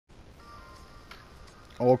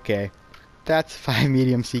Okay. That's 5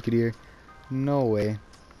 medium Sika deer. No way.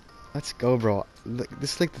 Let's go, bro. Look,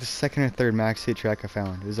 this is like the second or third max hit track I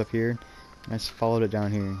found. It was up here, and I just followed it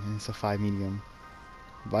down here, and it's a 5 medium.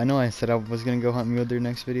 But I know I said I was gonna go hunt mule deer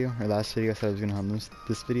next video, or last video I said I was gonna hunt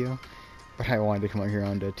this video. But I wanted to come out here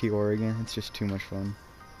on to T Oregon. It's just too much fun.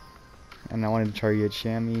 And I wanted to target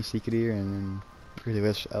chamois, Sika deer, and then really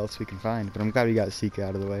what else we can find. But I'm glad we got Sika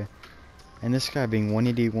out of the way. And this guy being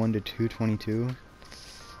 181 to 222.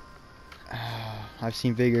 I've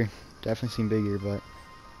seen bigger. Definitely seen bigger, but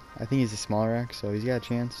I think he's a smaller rack, so he's got a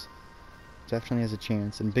chance. Definitely has a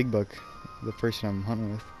chance. And Big Buck, the person I'm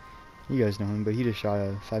hunting with, you guys know him, but he just shot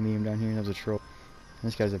a 5 medium down here, and that was a troll. And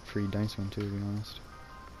this guy's a pretty nice one too, to be honest.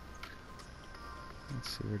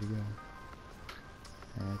 Let's see, where'd he go?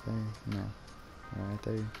 Right there? No. Right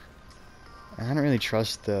there. I don't really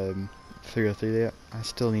trust the 303 yet. I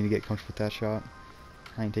still need to get comfortable with that shot.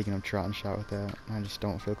 I ain't taking a trotting shot with that. I just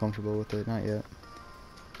don't feel comfortable with it. Not yet.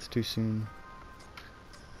 It's too soon.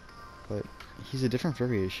 But he's a different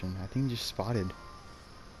variation. I think he just spotted.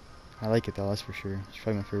 I like it though, that's for sure. It's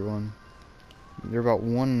probably my favorite one. They're about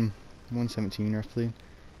 117 roughly.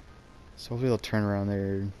 So hopefully they'll turn around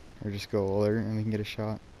there or just go alert and we can get a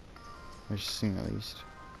shot. Or just soon at least.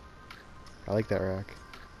 I like that rack.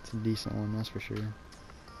 It's a decent one, that's for sure.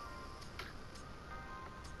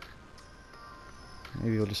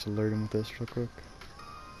 Maybe we'll just alert him with this real quick.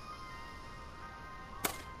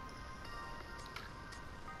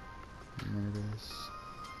 And there it is.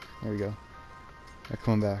 There we go. They're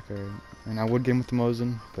coming back, alright. And I would get him with the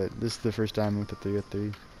Mosin, but this is the first diamond with the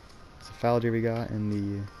 303. It's a fallow deer we got,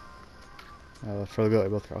 and the furlough goat I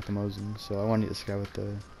both got with the Mosin. So I wanted this guy with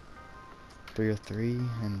the 303,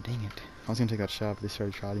 and dang it. I was gonna take that shot, but they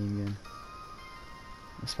started trotting again.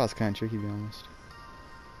 This spot's kinda tricky, to be honest.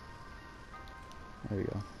 There we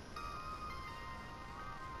go.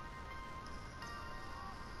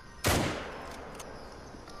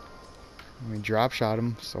 We drop shot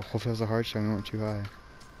him, so hopefully it was a hard shot and we weren't too high.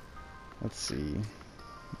 Let's see.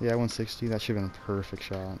 Yeah, 160, that should have been a perfect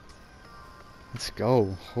shot. Let's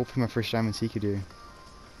go. Hopefully my first diamond Sika deer.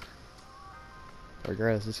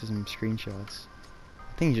 Regardless, let's get some screenshots.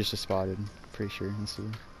 I think he just spotted, pretty sure. Let's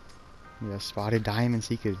see. Yeah, spotted diamond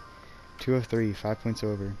Sika. 2 of 3, 5 points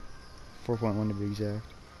over. 4.1 to be exact.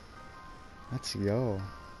 Let's go.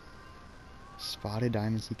 Spotted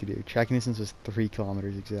diamond Sika deer. Tracking distance was 3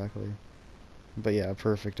 kilometers exactly. But yeah,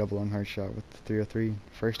 perfect double lung hard shot with the 303.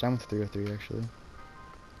 First time with the 303 actually.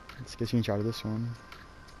 Let's get a screenshot of this one.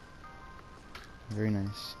 Very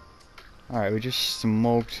nice. Alright, we just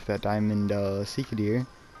smoked that diamond Sika deer.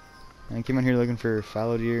 And I came out here looking for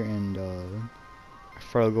fallow deer and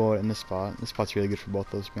furlough goat in this spot. This spot's really good for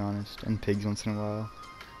both those, to be honest. And pigs once in a while.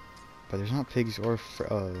 But there's not pigs or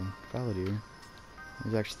fallow deer.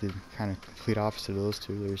 There's actually the kind of complete opposite of those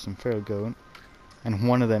two. There's some furlough goat. And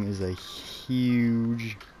one of them is a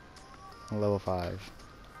huge level 5.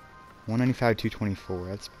 195, 224.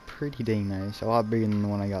 That's pretty dang nice. A lot bigger than the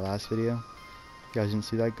one I got last video. If you guys didn't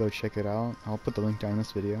see that, go check it out. I'll put the link down in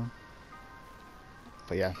this video.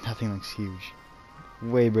 But yeah, that thing looks huge.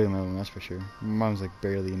 Way bigger than my one, that's for sure. Mine's like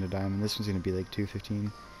barely into diamond. This one's gonna be like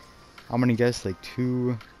 215. I'm gonna guess like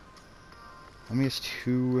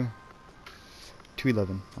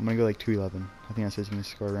 211. I'm gonna go like 211. I think that's just gonna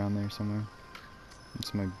score around there somewhere.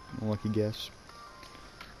 That's my lucky guess.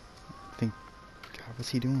 I think, God, what's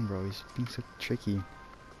he doing, bro? He's being so tricky.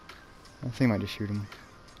 I think I might just shoot him.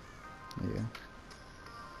 Yeah.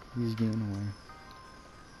 He's getting away.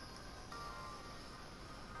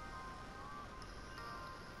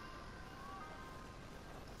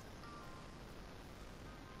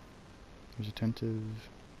 There's attentive.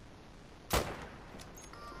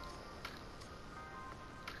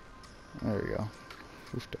 There we go.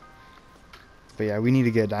 Oofed. But yeah, we need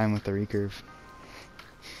to get a diamond with the recurve.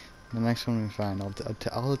 The next one we find,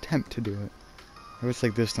 I'll attempt to do it. If it's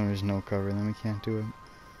like this, then there's no cover, then we can't do it.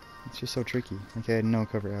 It's just so tricky. Okay, I had no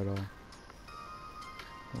cover at all.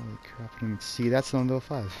 Holy crap, I didn't even see. That's on level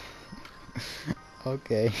 5.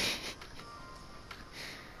 Okay.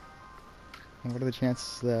 What are the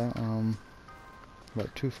chances of that?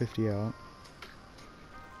 About 250 out.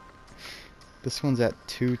 This one's at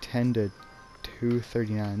 210 to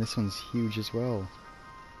 239. This one's huge as well.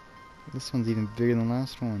 This one's even bigger than the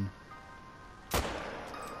last one.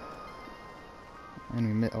 And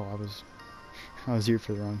we met. Oh, I was here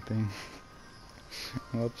for the wrong thing.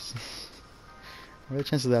 Whoops. What are the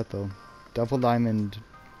chances of that though? Double diamond.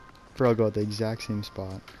 I'll go at the exact same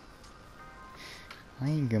spot. I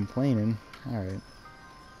ain't complaining. Alright.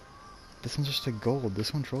 This one's just a gold.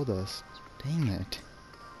 This one trolled us. Dang it.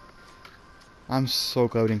 I'm so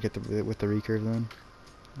glad we didn't get with the recurve then.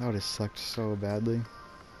 That would have sucked so badly.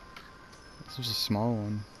 This was a small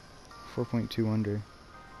one. 4.2 under.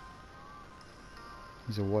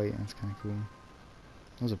 He's a white, that's kinda cool.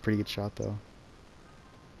 That was a pretty good shot though.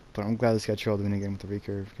 But I'm glad this got trolled when again with the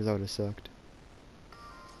recurve, because that would have sucked.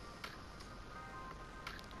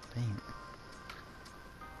 Dang it.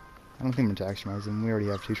 I don't think I'm gonna maximize him. We already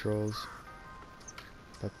have 2 trolls.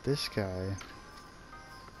 But this guy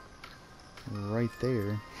right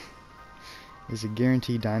there is a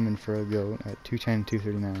guaranteed diamond for a goat at 210,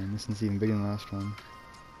 239. This one's even bigger than the last one.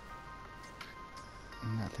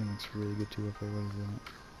 And that thing looks really good too up there. What is that?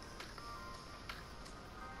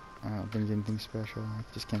 I don't think it's anything special. I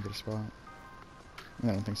just can't get a spot. I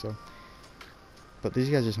don't think so. But these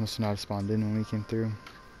guys just must not have spawned in when we came through.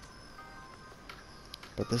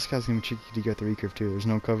 But this guy's gonna be tricky to get the recurve too. There's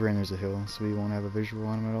no cover and there's a hill, so we won't have a visual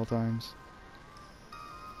on him at all times.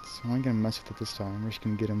 So I'm not gonna mess with it this time. We're just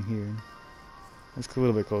gonna get him here. Let's get a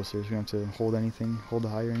little bit closer, so we don't have to hold anything, hold the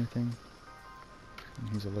high or anything. And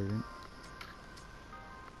he's alert.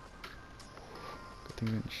 Good thing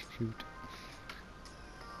we didn't shoot.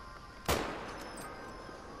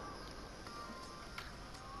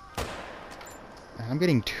 I'm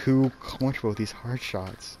getting too comfortable with these hard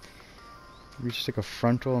shots. We just took a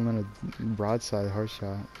frontal and then a broadside hard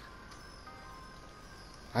shot.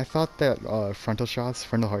 I thought that frontal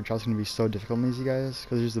hard shots, were gonna be so difficult in these guys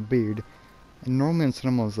because there's a beard. And normally in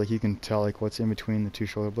cinemas, like you can tell like what's in between the 2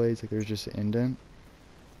 shoulder blades. Like there's just an indent.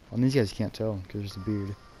 On these guys you can't tell because there's a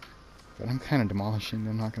beard. But I'm kind of demolishing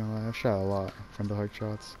them. Not gonna lie. I've shot a lot frontal hard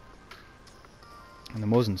shots. And the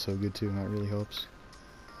Mosin's so good too. And that really helps.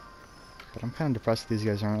 But I'm kind of depressed that these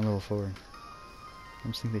guys aren't level 4. I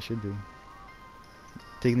just think they should be.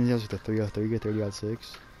 Taking these guys with a 303 or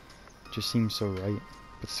 30-6 just seems so right,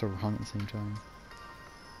 but so wrong at the same time.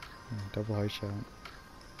 Yeah, double hard shot.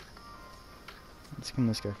 Let's kill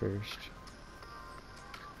this guy first.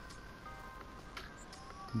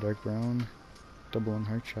 Dark brown, double on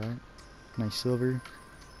hard shot. Nice silver.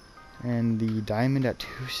 And the diamond at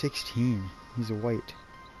 216. He's a white.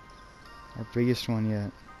 Our biggest one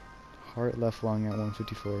yet. Heart left lung at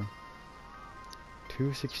 154.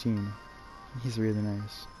 216. He's really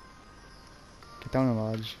nice. Get down a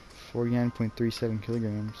lodge. 49.37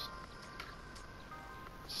 kilograms.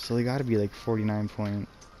 So they gotta be like 49 point,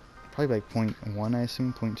 probably like 0.1 I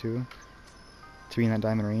assume, 0.2. To be in that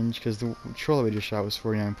diamond range, because the troll that we just shot was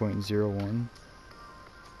 49.01.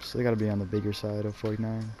 So they gotta be on the bigger side of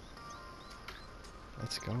 49.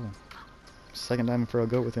 Let's go. Second diamond for a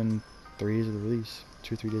goat within 3 days of the release.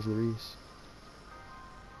 2-3 days of the release.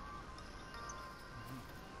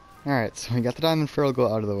 Alright, so we got the diamond feral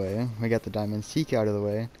goat out of the way. We got the diamond Sika out of the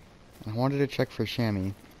way. I wanted to check for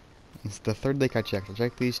chamois. It's the third lake I checked. I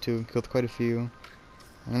checked these 2, killed quite a few.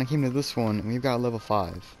 And then I came to this one, and we've got a level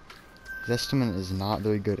 5. His estimate is not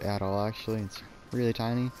very good at all, actually. It's really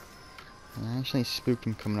tiny. And I actually spooked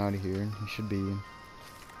him coming out of here. He should be...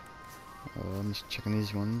 I'm just checking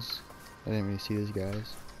these ones. I didn't really see these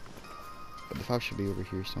guys. But the 5 should be over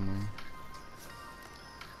here somewhere.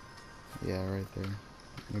 Yeah, right there.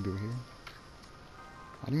 Maybe over here.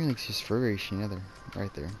 I didn't really see his fur variation either.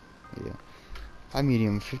 Right there. Yeah. 5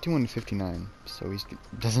 medium, 51 to 59. So he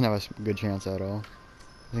doesn't have a good chance at all.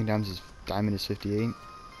 I think diamond is 58.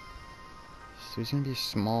 So he's gonna be a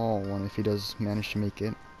small one if he does manage to make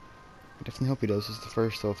it. I definitely hope he does. This is the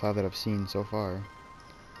first level 5 that I've seen so far.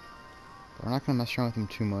 But we're not gonna mess around with him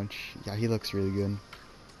too much. Yeah, he looks really good.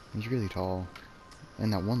 He's really tall.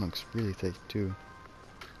 And that one looks really thick too.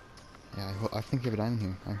 Yeah, I think we have a diamond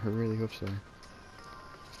here. I really hope so.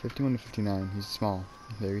 51 to 59. He's small.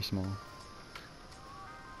 Very small.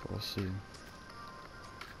 But we'll see.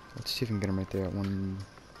 Let's see if we can get him right there at 1...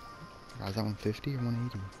 is that 150 or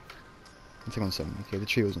 180? It's like 170. Okay, the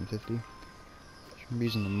tree was 150. Should be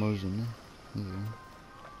using the Mosin. Yeah.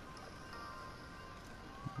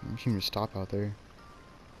 We should just stop out there.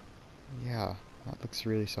 Yeah, that looks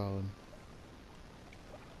really solid.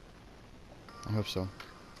 I hope so.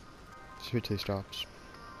 Just wait till he stops.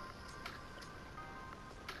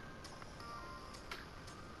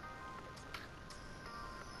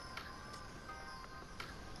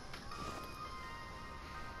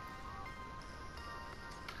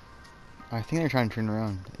 I think they're trying to turn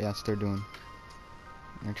around. Yeah, that's what they're doing.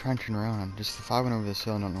 They're trying to turn around. Just the 5 went over this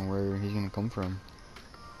hill, I don't know where he's gonna come from.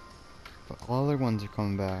 But all other ones are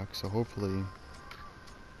coming back, so hopefully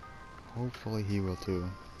he will too.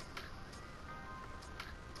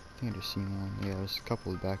 I think I just seen one. Yeah, there's a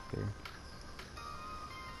couple back there.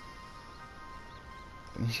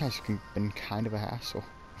 But these guys have been kind of a hassle.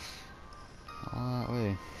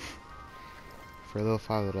 Wait. For a little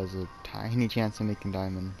 5 that has a tiny chance of making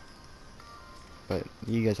diamond. But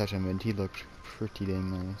you guys have to admit, he looked pretty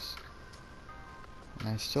dang nice. And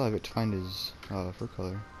I still have it to find his fur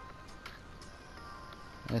color.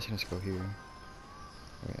 I guess I can just go here.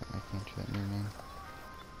 Oh yeah, I can't do that, never mind.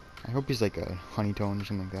 I hope he's like a honey tone or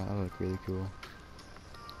something like that. That would look really cool.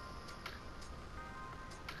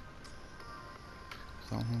 Is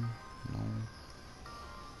that him? No.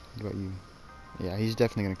 What about you? Yeah, he's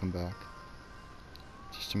definitely gonna come back.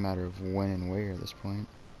 It's just a matter of when and where at this point.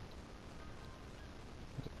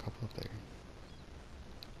 There's a couple up there.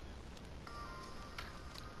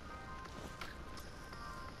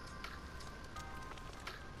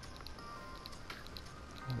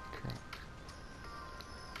 Holy crap.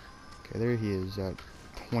 Okay, there he is at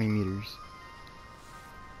 20 meters.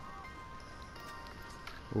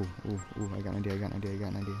 Ooh, ooh, ooh, I got an idea, I got an idea, I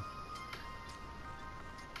got an idea.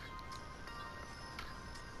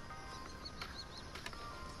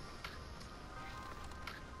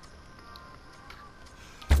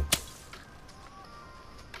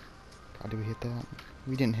 God, did we hit that?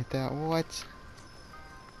 We didn't hit that. What?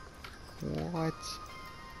 What?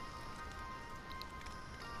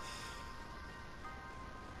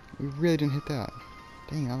 We really didn't hit that.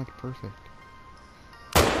 Dang, that looked perfect.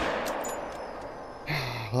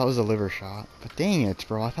 Well, that was a liver shot. But dang it,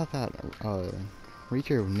 bro. I thought that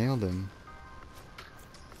Recurve nailed him.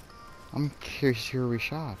 I'm curious where we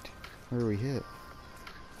shot. Where we hit.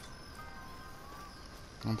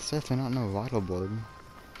 It's definitely not no vital blood.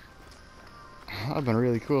 That would have been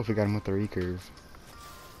really cool if we got him with the Recurve.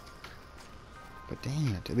 But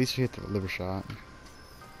dang it, at least we hit the liver shot.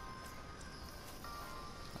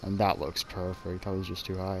 And that looks perfect. That was just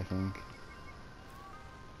too high, I think.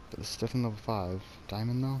 But it's definitely level 5.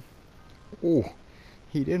 Diamond though? Oh,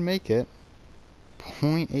 he did make it.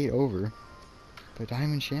 0.8 over. But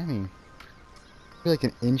Diamond Chamois. I feel like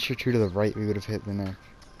an inch or two to the right we would have hit the neck.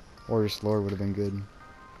 Or just lower would have been good.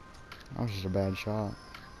 That was just a bad shot.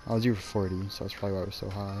 I was due for 40, so that's probably why it was so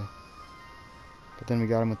high. But then we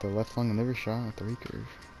got him with the left lung and liver shot with the Recurve.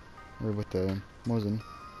 Or with the Mosin.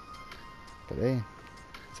 But hey,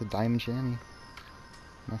 it's a Diamond Chamois.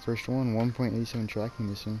 My first one, 1.87 tracking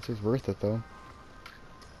distance. It was worth it though.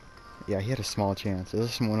 Yeah, he had a small chance.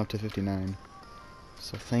 This one went up to 59.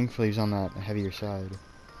 So thankfully he was on that heavier side.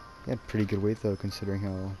 He had pretty good weight though, considering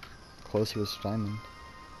how close he was to Diamond.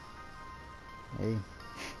 Hey,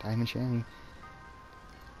 Diamond Chamois.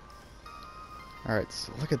 Alright,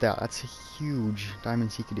 so look at that. That's a huge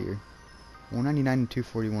Diamond Sika deer. 199 to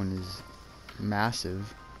 241 is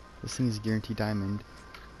massive. This thing is guaranteed diamond.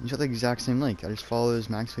 He's got the exact same link. I just follow his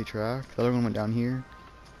max weight track. The other one went down here.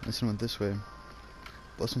 This one went this way.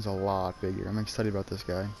 This one's a lot bigger. I'm excited about this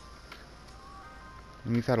guy.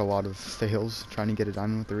 And we've had a lot of fails trying to get a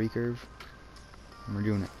diamond with the Recurve. And we're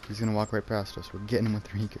doing it. He's gonna walk right past us. We're getting him with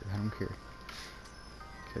the Recurve. I don't care.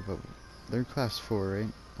 Okay, but they're class 4, right?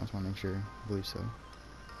 I just want to make sure. I believe so.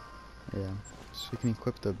 Yeah. So we can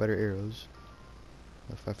equip the better arrows.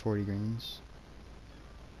 The 540 grains.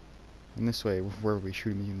 And this way, wherever we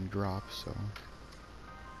shoot him, he's gonna drop, so.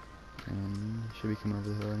 And he should be coming over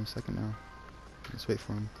the hill any second now. Let's wait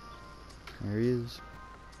for him. There he is.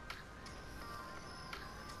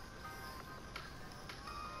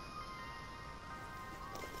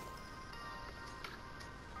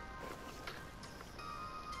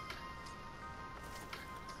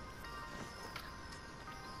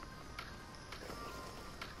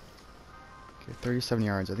 Okay, 37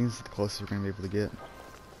 yards. I think this is the closest we're gonna be able to get.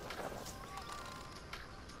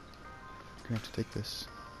 Gonna have to take this.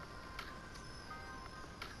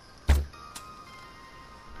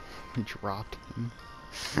 He dropped him.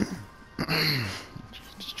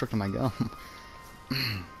 Just tricked my gum.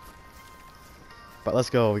 But let's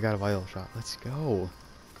go. We got a vital shot. Let's go.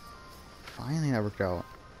 Finally, that worked out.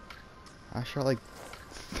 I shot like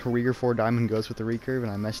 3 or 4 diamond ghosts with the Recurve,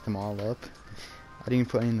 and I messed them all up. I didn't even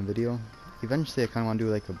put any in the video. Eventually, I kind of want to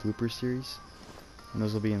do like a blooper series, and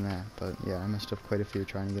those will be in that. But yeah, I messed up quite a few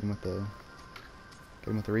trying to get him with the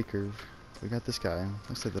Recurve. We got this guy.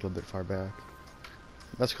 Looks like a little bit far back.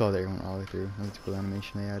 That's cool. They went all the way through. That's a cool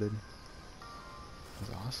animation they added. That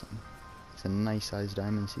was awesome. It's a nice sized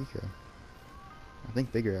diamond Sika. I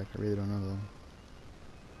think bigger. I really don't know though.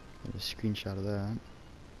 Get a screenshot of that.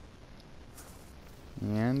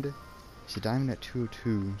 And it's a diamond at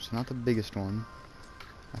 202, so not the biggest one.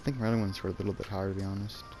 I think my other ones were a little bit higher, to be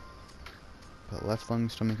honest. But left lung,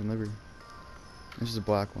 stomach, and liver. This is a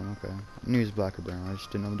black one, okay. I knew he was black or brown, I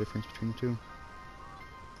just didn't know the difference between the two.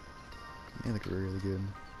 They look really good.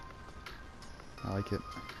 I like it.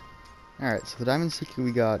 Alright, so the diamond Sika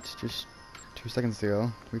we got just 2 seconds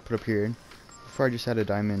ago, we put up here. Before far I just had a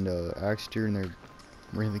diamond axe deer, and they're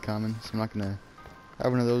really common, so I'm not gonna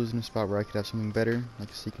have one of those in a spot where I could have something better, like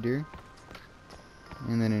a Sika deer.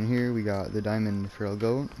 And then in here we got the diamond feral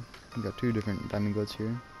goat. We got 2 different diamond goats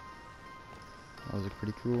here. Those are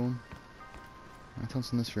pretty cool. That's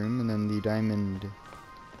what's in this room, and then the diamond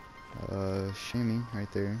chamois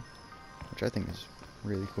right there, which I think is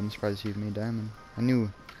really cool. I'm surprised he made diamond. I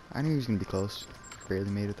knew he was gonna be close. Barely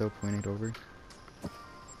made it though, 0.8 over.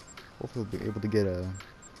 Hopefully we'll be able to get a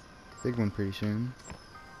big one pretty soon.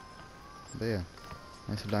 But yeah,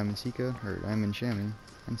 nice diamond Sika, or diamond chamois,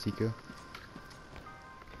 and Sika.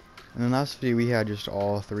 And then last video we had just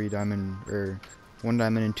all 3 diamond, or 1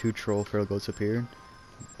 diamond and 2 troll feral goats up here.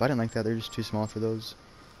 But I didn't like that, they're just too small for those.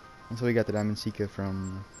 And so we got the diamond Sika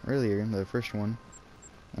from earlier, the first one,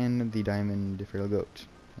 and the diamond feral goat.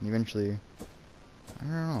 And eventually, I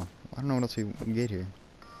don't know what else we can get here.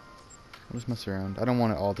 We'll just mess around. I don't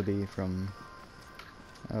want it all to be from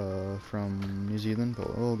New Zealand,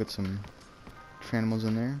 but we'll get some animals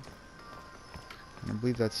in there. And I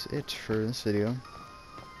believe that's it for this video.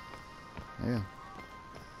 Yeah.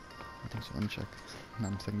 I think so. Let me check. Now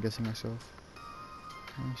I'm second guessing myself.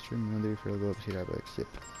 Stream another feral goat, yep.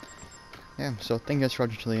 Yeah, so thank you guys for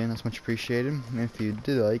watching till the end. That's much appreciated. And if you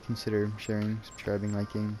did like, consider sharing, subscribing,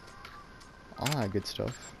 liking, all that good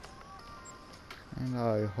stuff. And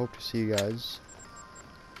I hope to see you guys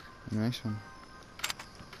in the next one.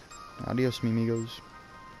 Adios, mi amigos.